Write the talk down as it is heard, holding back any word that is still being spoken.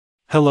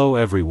Hello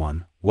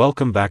everyone,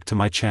 welcome back to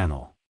my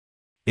channel.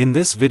 In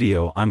this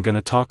video I'm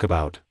gonna talk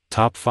about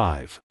top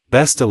 5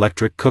 best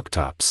electric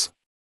cooktops.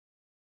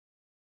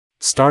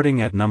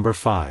 Starting at number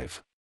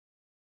 5.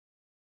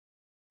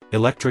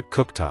 Electric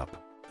cooktop.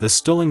 The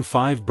Stirling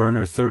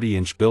 5-burner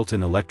 30-inch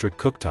built-in electric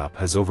cooktop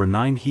has over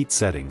 9 heat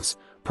settings,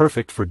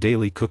 perfect for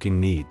daily cooking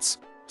needs.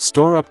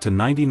 Store up to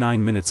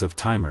 99 minutes of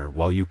timer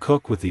while you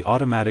cook with the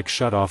automatic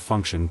shut-off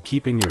function,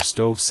 keeping your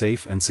stove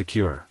safe and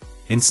secure.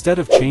 Instead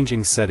of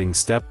changing settings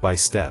step by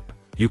step,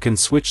 you can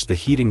switch the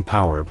heating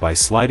power by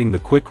sliding the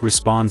quick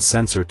response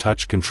sensor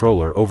touch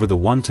controller over the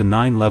 1 to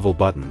 9 level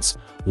buttons,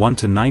 1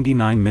 to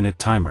 99 minute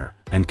timer,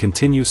 and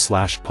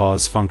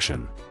continue/pause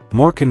function.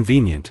 More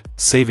convenient,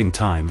 saving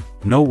time,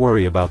 no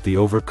worry about the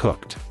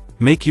overcooked.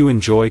 Make you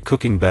enjoy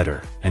cooking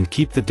better, and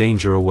keep the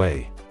danger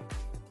away.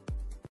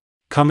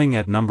 Coming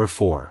at number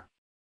 4.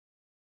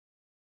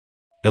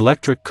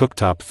 Electric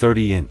cooktop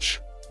 30-inch.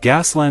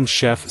 Gasland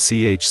Chef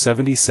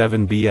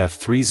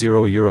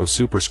CH77BF30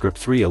 Superscript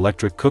 3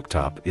 electric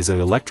cooktop is an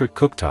electric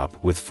cooktop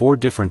with 4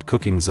 different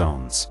cooking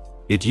zones.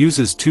 It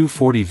uses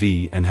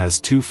 240V and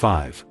has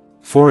 2.5,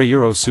 4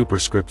 Euro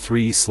Superscript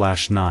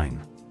 3/9,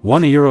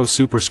 1 Euro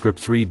Superscript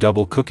 3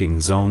 double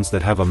cooking zones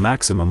that have a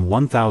maximum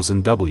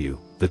 1000 W,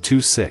 the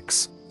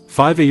 2.6.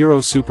 5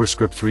 Euro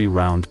Superscript 3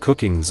 round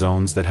cooking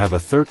zones that have a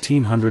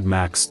 1300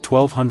 max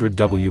 1200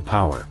 W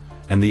power,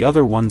 and the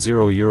other 10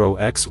 Euro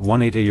x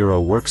 18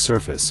 Euro work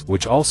surface,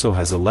 which also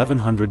has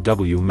 1100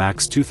 W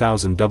max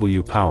 2000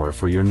 W power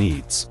for your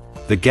needs.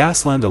 The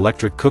Gasland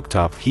electric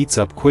cooktop heats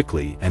up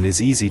quickly and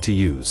is easy to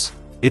use.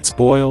 Its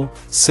boil,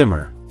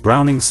 simmer,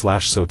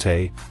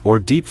 browning/sauté, or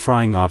deep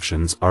frying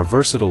options are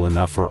versatile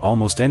enough for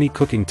almost any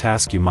cooking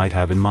task you might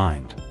have in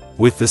mind.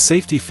 With the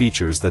safety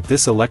features that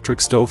this electric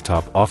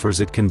stovetop offers,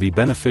 it can be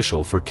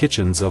beneficial for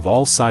kitchens of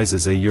all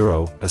sizes,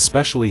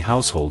 especially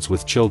households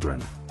with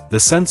children. The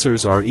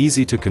sensors are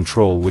easy to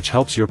control, which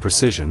helps your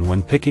precision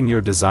when picking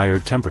your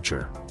desired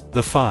temperature.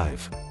 The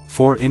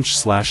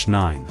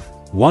 4-inch/9,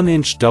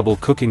 1-inch double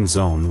cooking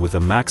zone with a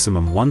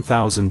maximum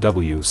 1000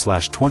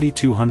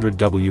 W/2200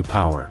 W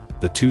power,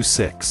 the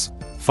 2.6.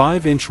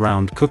 5-inch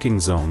round cooking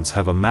zones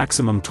have a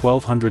maximum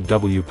 1200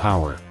 W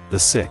power, the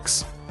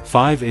 6.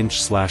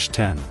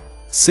 5-inch/10.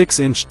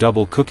 6-inch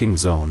double cooking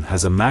zone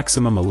has a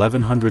maximum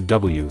 1100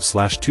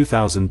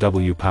 W/2000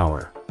 W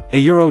power. A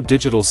Euro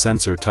digital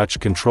sensor touch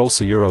control.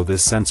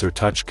 This sensor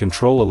touch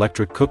control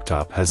electric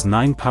cooktop has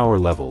 9 power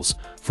levels,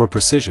 for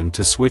precision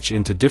to switch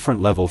into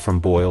different level from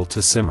boil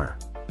to simmer.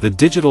 The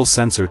digital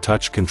sensor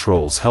touch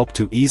controls help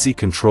to easy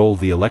control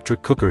the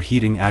electric cooker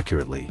heating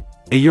accurately.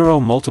 A Euro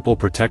multiple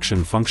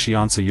protection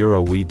function.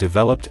 We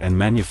developed and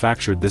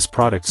manufactured this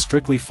product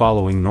strictly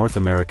following North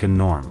American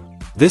norm.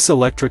 This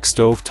electric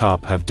stove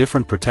top have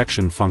different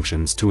protection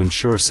functions to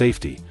ensure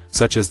safety,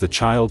 such as the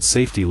child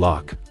safety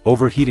lock,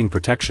 overheating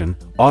protection,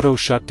 auto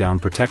shutdown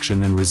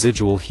protection, and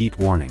residual heat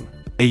warning.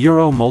 A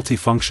Euro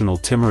multifunctional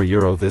timer.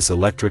 This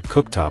electric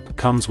cooktop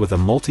comes with a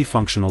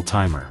multifunctional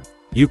timer.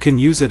 You can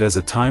use it as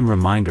a time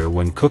reminder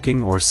when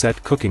cooking or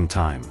set cooking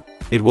time.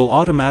 It will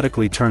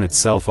automatically turn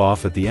itself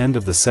off at the end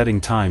of the setting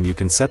time. You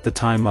can set the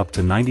time up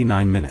to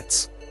 99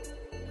 minutes.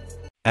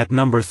 At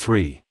number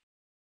 3.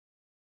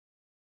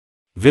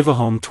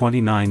 VIVOHOME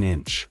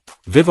 29-inch.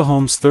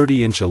 VIVOHOME's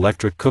 30-inch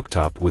electric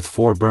cooktop with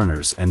 4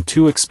 burners and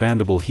 2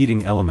 expandable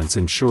heating elements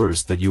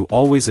ensures that you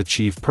always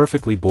achieve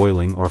perfectly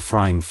boiling or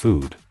frying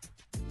food.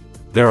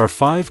 There are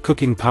 5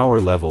 cooking power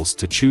levels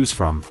to choose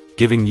from,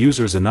 giving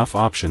users enough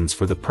options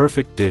for the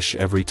perfect dish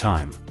every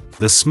time.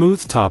 The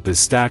smooth top is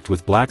stacked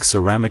with black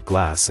ceramic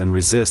glass and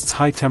resists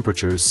high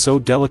temperatures, so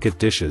delicate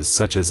dishes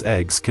such as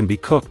eggs can be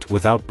cooked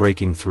without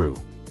breaking through.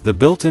 The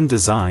built-in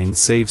design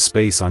saves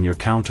space on your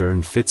counter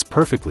and fits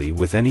perfectly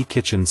with any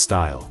kitchen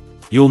style.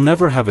 You'll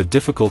never have a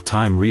difficult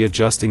time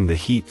readjusting the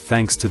heat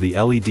thanks to the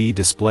LED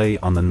display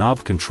on the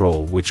knob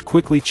control, which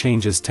quickly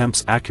changes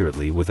temps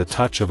accurately with a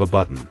touch of a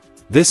button.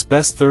 This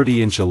best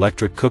 30-inch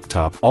electric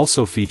cooktop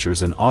also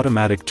features an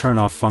automatic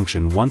turn-off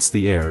function once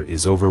the air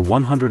is over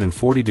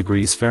 140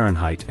 degrees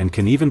Fahrenheit and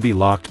can even be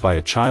locked by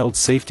a child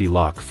safety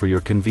lock for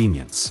your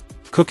convenience.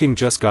 Cooking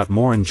just got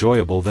more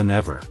enjoyable than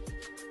ever.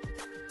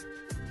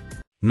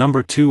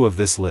 Number 2 of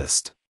this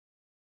list.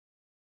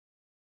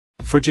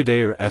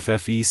 Frigidaire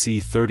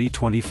FFEC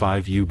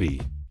 3025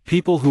 UB.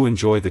 People who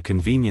enjoy the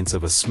convenience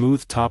of a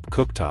smooth top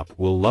cooktop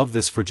will love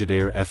this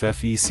Frigidaire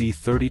FFEC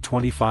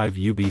 3025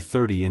 UB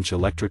 30-inch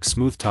electric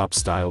smooth top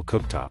style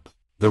cooktop.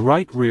 The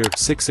right rear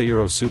 6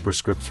 Euro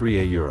Superscript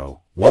 3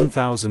 Euro,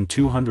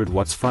 1200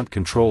 watts front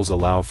controls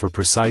allow for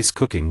precise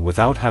cooking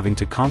without having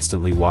to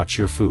constantly watch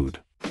your food.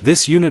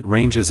 This unit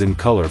ranges in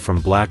color from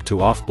black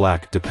to off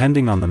black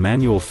depending on the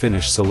manual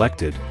finish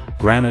selected,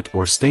 granite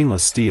or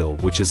stainless steel,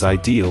 which is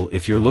ideal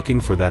if you're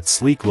looking for that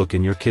sleek look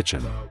in your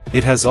kitchen.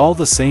 It has all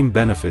the same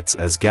benefits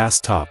as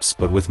gas tops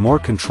but with more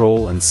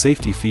control and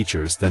safety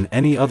features than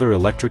any other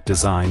electric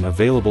design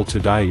available to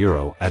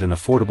 €1 at an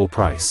affordable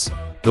price.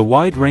 The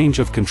wide range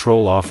of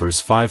control offers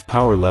 5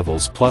 power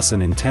levels plus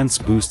an intense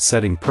boost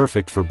setting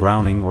perfect for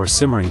browning or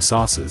simmering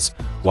sauces,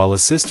 while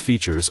assist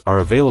features are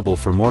available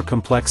for more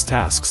complex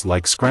tasks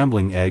like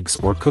scrambling eggs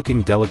or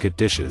cooking delicate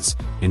dishes,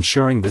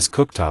 ensuring this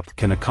cooktop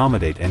can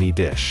accommodate any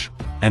dish.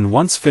 And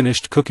once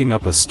finished cooking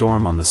up a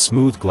storm on the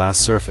smooth glass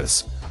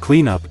surface,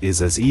 cleanup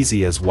is as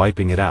easy as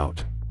wiping it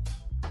out.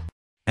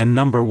 And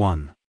number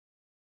 1.